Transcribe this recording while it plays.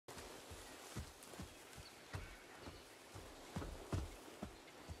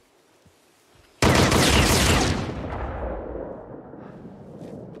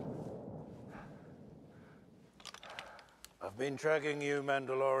Been tracking you,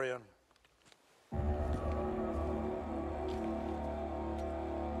 Mandalorian.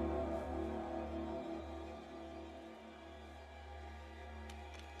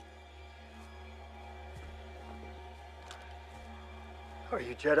 Are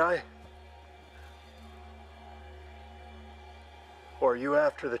you Jedi? Or are you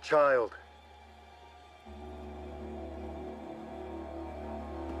after the child?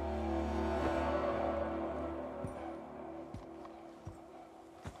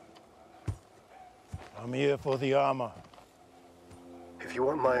 I'm here for the armor. If you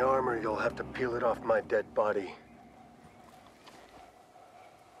want my armor, you'll have to peel it off my dead body.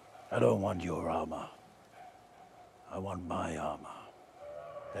 I don't want your armor. I want my armor.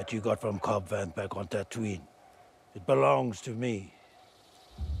 That you got from Cobb Vanth back on Tatooine. It belongs to me.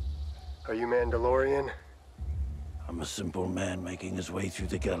 Are you Mandalorian? I'm a simple man making his way through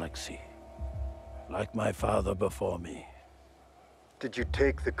the galaxy. Like my father before me. Did you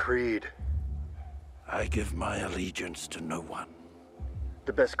take the creed? I give my allegiance to no one.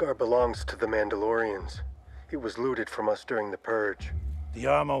 The Beskar belongs to the Mandalorians. It was looted from us during the Purge. The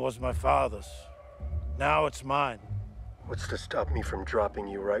armor was my father's. Now it's mine. What's to stop me from dropping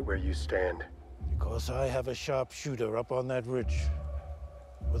you right where you stand? Because I have a sharpshooter up on that ridge.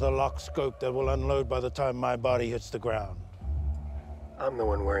 With a lock scope that will unload by the time my body hits the ground. I'm the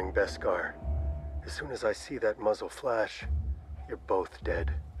one wearing Beskar. As soon as I see that muzzle flash, you're both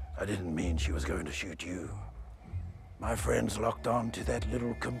dead. I didn't mean she was going to shoot you. My friend's locked on to that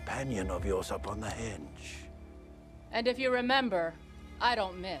little companion of yours up on the henge. And if you remember, I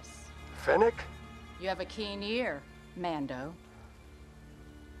don't miss. Fennec? You have a keen ear, Mando.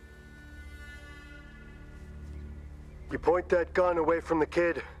 You point that gun away from the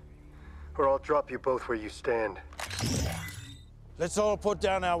kid, or I'll drop you both where you stand. Let's all put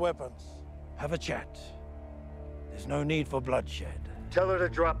down our weapons. Have a chat. There's no need for bloodshed. Tell her to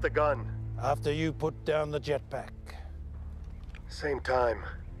drop the gun. After you put down the jetpack. Same time.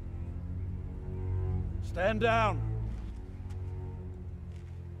 Stand down.